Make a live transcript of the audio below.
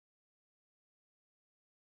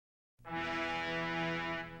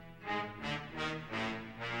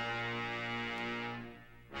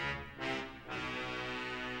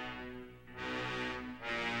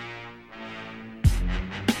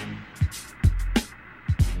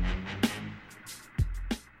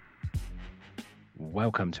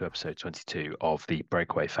welcome to episode 22 of the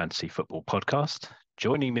Breakaway Fantasy Football Podcast.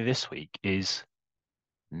 Joining me this week is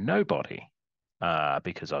nobody,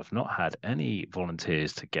 because I've not had any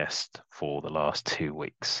volunteers to guest for the last 2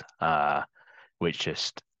 weeks, which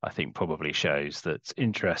just, I think, probably shows that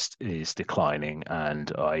interest is declining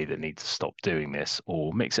and I either need to stop doing this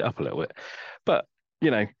or mix it up a little bit. But, you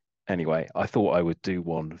know, anyway, I thought I would do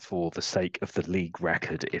one for the sake of the league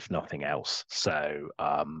record, if nothing else. So,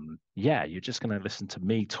 yeah, you're just going to listen to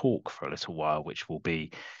me talk for a little while, which will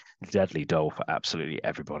be deadly dull for absolutely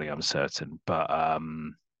everybody, I'm certain. But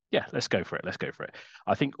yeah, let's go for it. Let's go for it.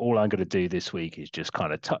 I think all I'm going to do this week is just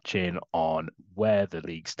kind of touch in on where the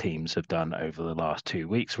league's teams have done over the last 2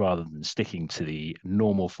 weeks rather than sticking to the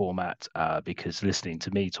normal format, because listening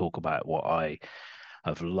to me talk about what I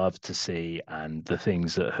have loved to see and the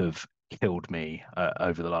things that have killed me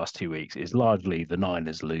over the last 2 weeks is largely the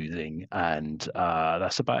Niners losing, and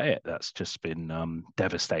that's about it. That's just been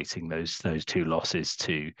devastating. Those two losses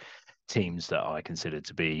to teams that I consider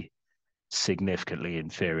to be significantly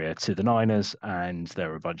inferior to the Niners, and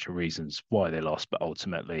there are a bunch of reasons why they lost, but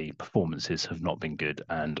ultimately performances have not been good,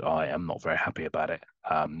 and I am not very happy about it.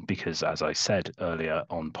 Because as I said earlier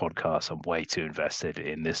on podcast, I'm way too invested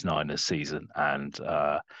in this Niners season, and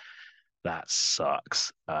that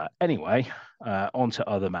sucks. Anyway, on to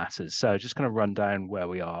other matters. So just going to run down where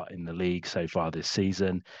we are in the league so far this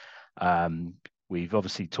season. Um, we've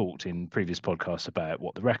obviously talked in previous podcasts about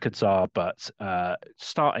what the records are, but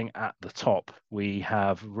starting at the top, we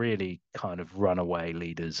have really kind of runaway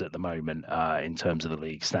leaders at the moment in terms of the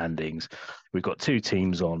league standings. We've got two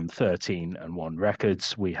teams on 13-1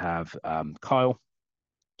 records. We have Kyle,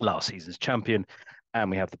 last season's champion, and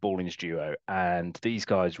we have the Ballings duo. And these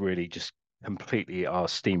guys really just completely are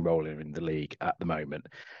steamrolling in the league at the moment.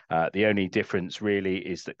 The only difference really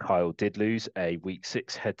is that Kyle did lose a week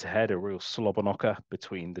 6 head-to-head, a real slobber knocker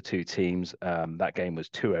between the two teams. That game was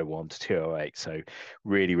 201 to 208, so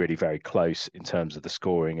really, really very close in terms of the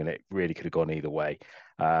scoring, and it really could have gone either way.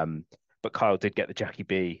 But Kyle did get the Jackie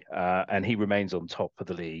B, and he remains on top of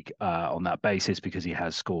the league on that basis because he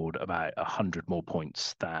has scored about 100 more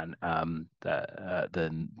points than the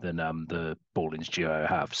Ballings duo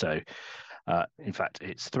have. So, in fact,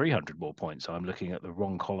 it's 300 more points. I'm looking at the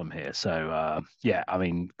wrong column here. So, yeah, I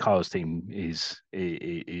mean, Kyle's team is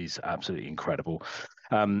absolutely incredible.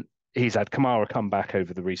 He's had Kamara come back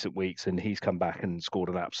over the recent weeks, and he's come back and scored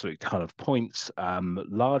an absolute ton of points,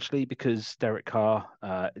 largely because Derek Carr,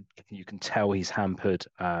 you can tell he's hampered,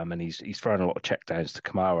 and he's thrown a lot of checkdowns to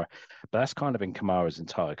Kamara. But that's kind of been Kamara's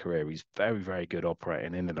entire career. He's very, very good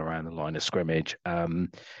operating in and around the line of scrimmage, and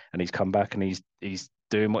he's come back and he's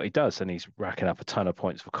doing what he does, and he's racking up a ton of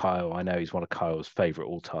points for Kyle. I know he's one of Kyle's favorite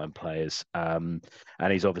all-time players, and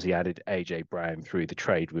he's obviously added AJ Brown through the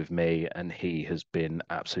trade with me, and he has been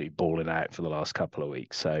absolutely balling out for the last couple of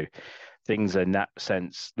weeks. So things in that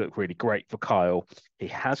sense look really great for Kyle. He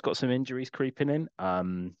has got some injuries creeping in. I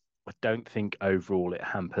don't think overall it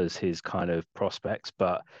hampers his kind of prospects,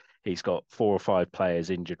 but he's got 4 or 5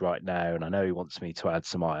 players injured right now, and I know he wants me to add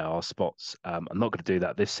some IR spots. I'm not going to do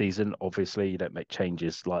that this season. Obviously, you don't make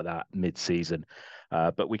changes like that mid-season,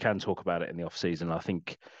 but we can talk about it in the off-season. I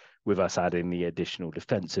think with us adding the additional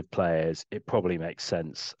defensive players, it probably makes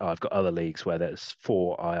sense. I've got other leagues where there's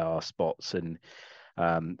 4 IR spots, and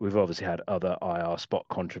we've obviously had other IR spot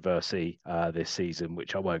controversy this season,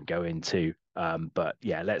 which I won't go into. But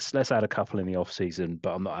yeah, let's add a couple in the off season,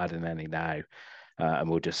 but I'm not adding any now, and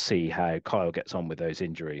we'll just see how Kyle gets on with those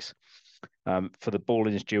injuries. For the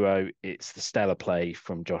Ballings duo, it's the stellar play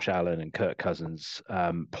from Josh Allen and Kirk Cousins,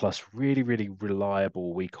 plus really, really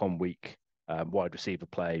reliable week-on-week wide receiver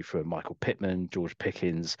play from Michael Pittman, George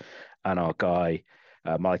Pickens, and our guy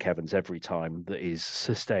Mike Evans every time that is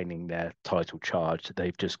sustaining their title charge.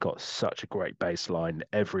 They've just got such a great baseline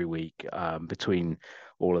every week between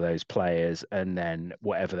all of those players, and then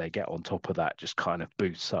whatever they get on top of that just kind of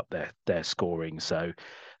boosts up their scoring. So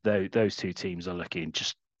those two teams are looking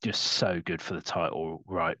just so good for the title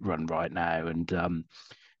run right now, and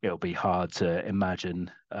it'll be hard to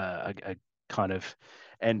imagine a kind of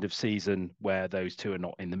end of season where those two are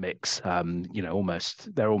not in the mix. They're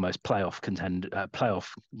almost playoff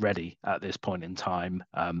ready at this point in time,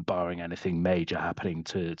 barring anything major happening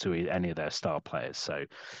to any of their star players. So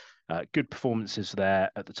good performances there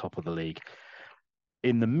at the top of the league.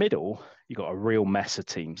 In the middle, you got a real mess of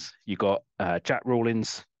teams. You got Jack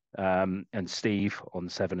Rawlins and Steve on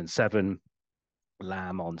 7-7.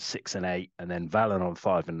 Lamb on 6-8, and then Valen on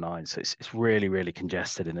 5-9. So it's really, really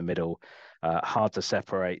congested in the middle. Hard to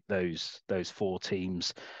separate those 4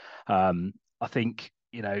 teams. I think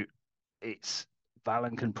it's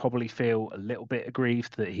Valen can probably feel a little bit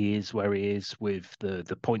aggrieved that he is where he is with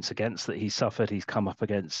the points against that he's suffered. He's come up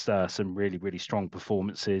against some really, really strong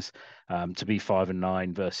performances to be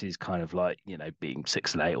 5-9 versus kind of like, being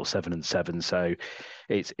 6-8 or 7-7. So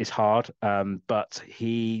it's hard. But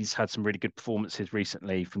he's had some really good performances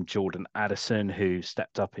recently from Jordan Addison, who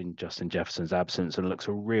stepped up in Justin Jefferson's absence and looks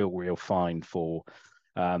a real find for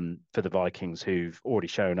the Vikings, who've already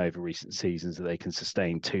shown over recent seasons that they can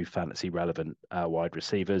sustain two fantasy relevant wide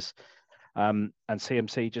receivers. And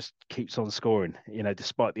CMC just keeps on scoring,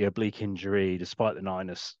 despite the oblique injury, despite the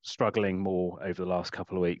Niners struggling more over the last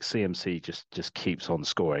couple of weeks. CMC just keeps on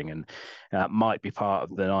scoring, and that might be part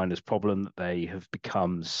of the Niners' problem, that they have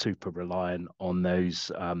become super reliant on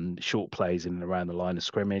those short plays in and around the line of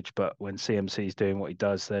scrimmage. But when CMC is doing what he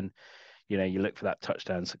does, then you look for that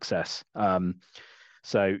touchdown success.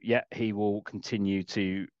 So yeah, he will continue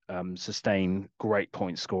to sustain great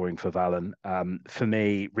point scoring for Valen. For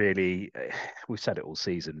me, really, we've said it all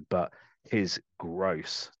season, but his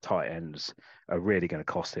gross tight ends are really going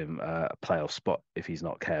to cost him a playoff spot if he's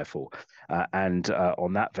not careful. And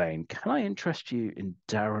on that vein, can I interest you in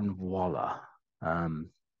Darren Waller?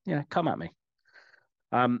 Yeah, come at me.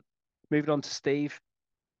 Um, Moving on to Steve.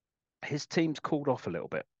 His team's cooled off a little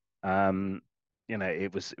bit.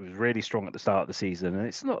 It was really strong at the start of the season, and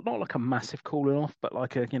it's not like a massive cooling off, but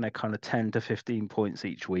like a kind of 10 to 15 points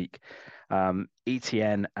each week.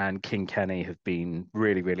 ETN and King Kenny have been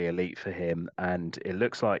really elite for him, and it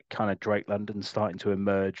looks like kind of Drake London's starting to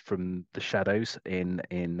emerge from the shadows in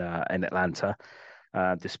Atlanta.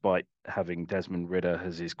 Despite having Desmond Ridder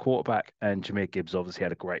as his quarterback, and Jahmyr Gibbs obviously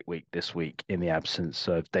had a great week this week in the absence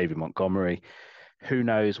of David Montgomery. Who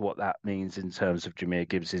knows what that means in terms of Jahmyr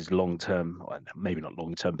Gibbs's long term, maybe not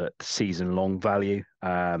long term, but season long value.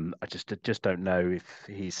 I just don't know if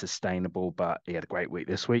he's sustainable, but he had a great week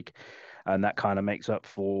this week. And that kind of makes up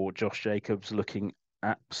for Josh Jacobs looking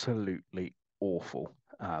absolutely awful.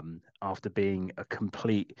 After being a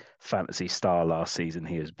complete fantasy star last season,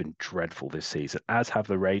 he has been dreadful this season, as have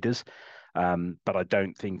the Raiders. But I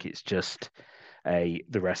don't think it's just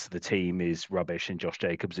the rest of the team is rubbish and Josh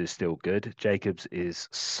Jacobs is still good. Jacobs is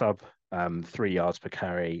sub 3 yards per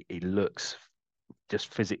carry. He looks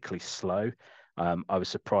just physically slow. I was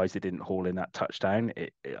surprised he didn't haul in that touchdown.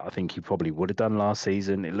 I think he probably would have done last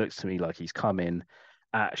season. It looks to me like he's come in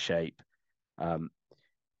out of shape.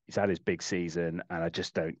 He's had his big season, and I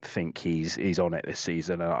just don't think he's on it this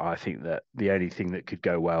season. I think that the only thing that could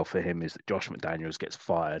go well for him is that Josh McDaniels gets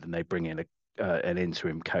fired and they bring in an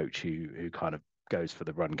interim coach who kind of goes for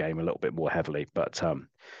the run game a little bit more heavily. But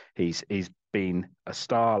he's been a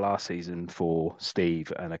star last season for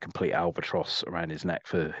Steve and a complete albatross around his neck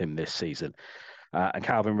for him this season. And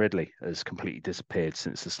Calvin Ridley has completely disappeared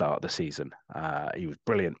since the start of the season. He was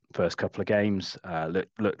brilliant first couple of games,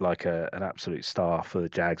 looked like an absolute star for the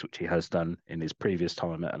Jags, which he has done in his previous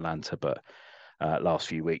time at Atlanta. But last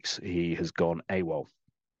few weeks, he has gone AWOL.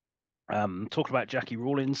 Talking about Jackie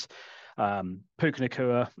Rawlins, Puka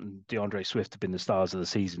Nacua and DeAndre Swift have been the stars of the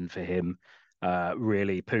season for him.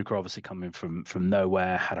 Really, Puka obviously coming from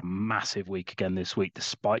nowhere, had a massive week again this week,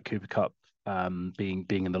 despite Cooper Kupp being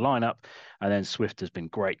in the lineup, and then Swift has been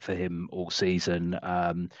great for him all season.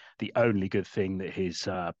 The only good thing that his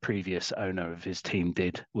previous owner of his team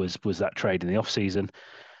did was that trade in the off season.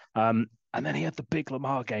 And then he had the big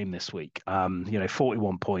Lamar game this week.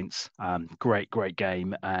 41 points, great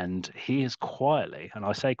game, and he is quietly, and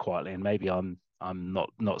I say quietly, and maybe I'm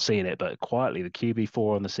not seeing it, but quietly the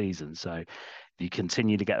QB4 on the season. So if you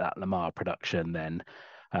continue to get that Lamar production, then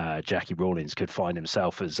Jackie Rawlins could find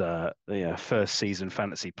himself as a first season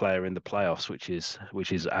fantasy player in the playoffs, which is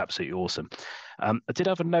absolutely awesome. I did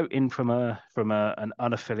have a note in from an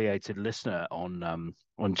unaffiliated listener on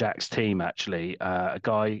Jack's team, actually, a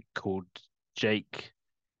guy called Jake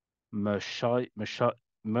Mersheisen.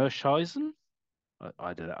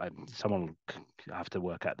 I don't know. Someone have to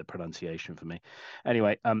work out the pronunciation for me.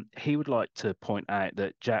 Anyway, he would like to point out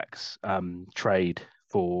that Jack's trade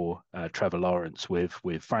for Trevor Lawrence with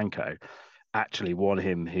Franco actually won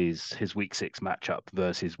him his week 6 matchup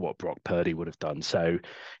versus what Brock Purdy would have done. So,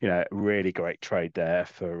 really great trade there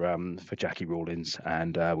for Jackie Rawlins,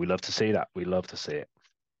 and we love to see that. We love to see it.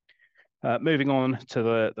 Moving on to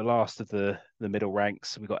the last of the middle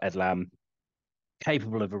ranks, we've got Ed Lamb,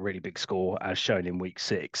 capable of a really big score as shown in week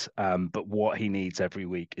 6. But what he needs every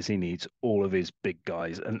week is he needs all of his big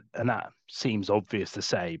guys. And that seems obvious to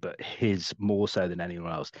say, but his more so than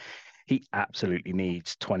anyone else. He absolutely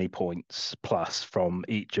needs 20 points plus from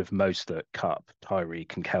each of Mostert, Kupp,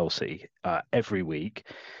 Tyreek, and Kelsey every week,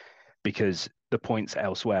 because the points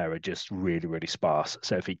elsewhere are just really, really sparse.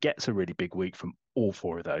 So if he gets a really big week from all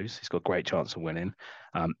four of those, he's got a great chance of winning.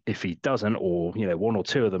 If he doesn't, or one or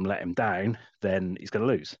two of them let him down, then he's going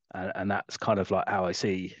to lose. And that's kind of like how I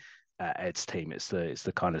see Ed's team. It's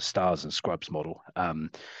the kind of stars and scrubs model.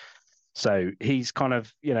 So he's kind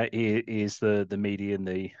of, he is the median,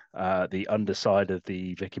 the underside of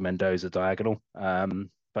the Vicky Mendoza diagonal.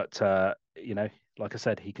 But like I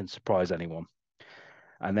said, he can surprise anyone.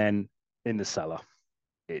 And then in the cellar,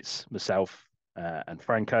 it's myself and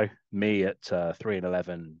Franco. Me at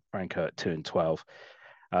 3-11, Franco at 2-12.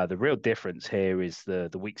 The real difference here is the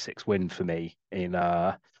week 6 win for me.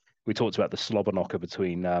 We talked about the slobber knocker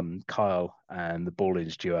between Kyle and the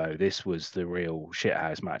Ballins duo. This was the real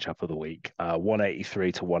shithouse matchup of the week.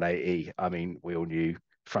 183 to 180. I mean, we all knew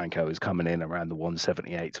Franco was coming in around the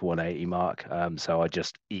 178 to 180 mark. So I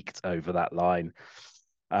just eked over that line.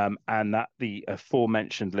 And that the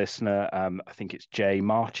aforementioned listener, I think it's Jay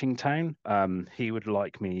Marchingtown, he would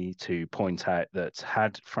like me to point out that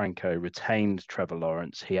had Franco retained Trevor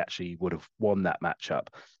Lawrence, he actually would have won that matchup.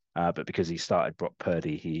 But because he started Brock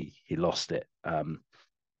Purdy, he lost it.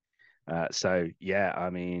 So yeah, I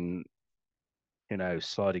mean,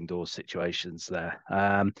 sliding doors situations there.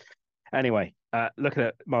 Anyway, looking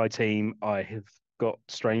at my team, I have got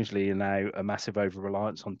strangely now a massive over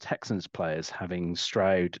reliance on Texans players, having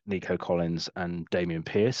Stroud, Nico Collins, and Damian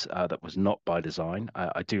Pierce. That was not by design.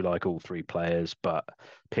 I do like all three players, but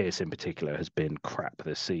Pierce in particular has been crap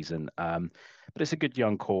this season. But it's a good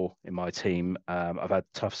young core in my team. I've had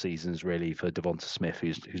tough seasons really for Devonta Smith,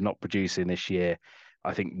 who's not producing this year.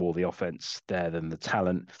 I think more the offense there than the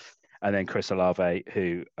talent. And then Chris Olave,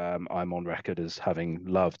 who I'm on record as having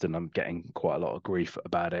loved, and I'm getting quite a lot of grief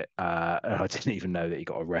about it. And I didn't even know that he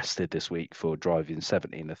got arrested this week for driving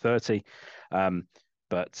 17 to 30.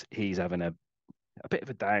 But he's having a bit of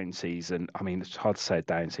a down season. I mean, it's hard to say a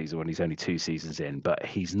down season when he's only 2 seasons in, but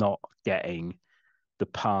he's not getting the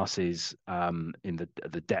passes in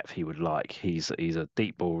the depth he would like. He's a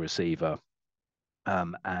deep ball receiver,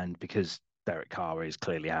 and because Derek Carr is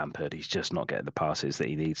clearly hampered, he's just not getting the passes that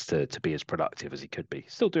he needs to be as productive as he could be.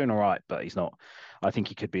 Still doing all right, but he's not. I think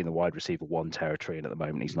he could be in the wide receiver one territory, and at the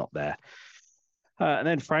moment he's not there. And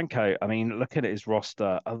then Franco, I mean, looking at his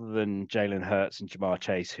roster, other than Jalen Hurts and Jamar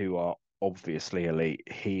Chase, who are obviously elite,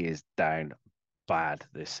 he is down bad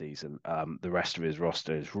this season. The rest of his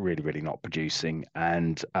roster is really, really not producing.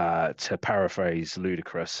 And to paraphrase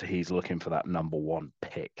Ludacris, he's looking for that number one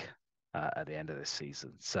pick at the end of this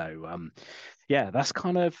season. So, yeah, that's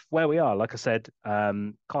kind of where we are. Like I said,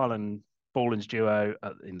 Kyle and Ballin's duo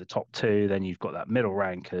in the top two. Then you've got that middle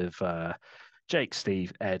rank of Jake,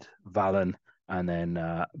 Steve, Ed, Valen. And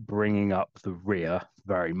then bringing up the rear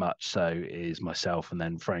very much so is myself and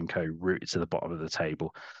then Franco rooted to the bottom of the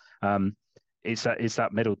table. It's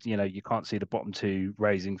that middle, you can't see the bottom two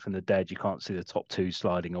raising from the dead. You can't see the top two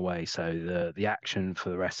sliding away. So the action for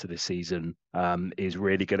the rest of the season is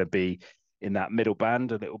really going to be in that middle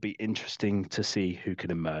band, and it will be interesting to see who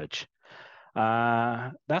can emerge.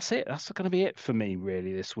 That's it. That's going to be it for me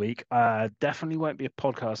really this week. Definitely won't be a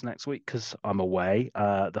podcast next week because I'm away.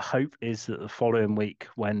 The hope is that the following week,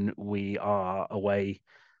 when we are away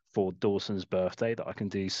for Dawson's birthday, that I can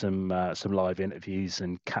do some live interviews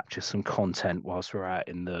and capture some content whilst we're out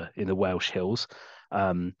in the Welsh Hills.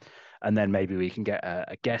 And then maybe we can get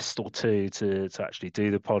a guest or two to actually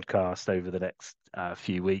do the podcast over the next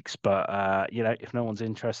few weeks. But if no one's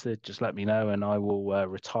interested, just let me know, and I will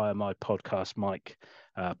retire my podcast mic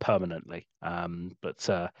permanently. Yeah,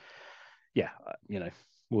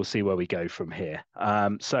 we'll see where we go from here.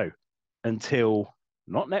 So until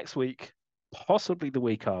not next week, possibly the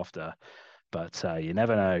week after, but you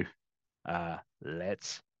never know.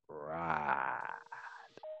 Let's ride.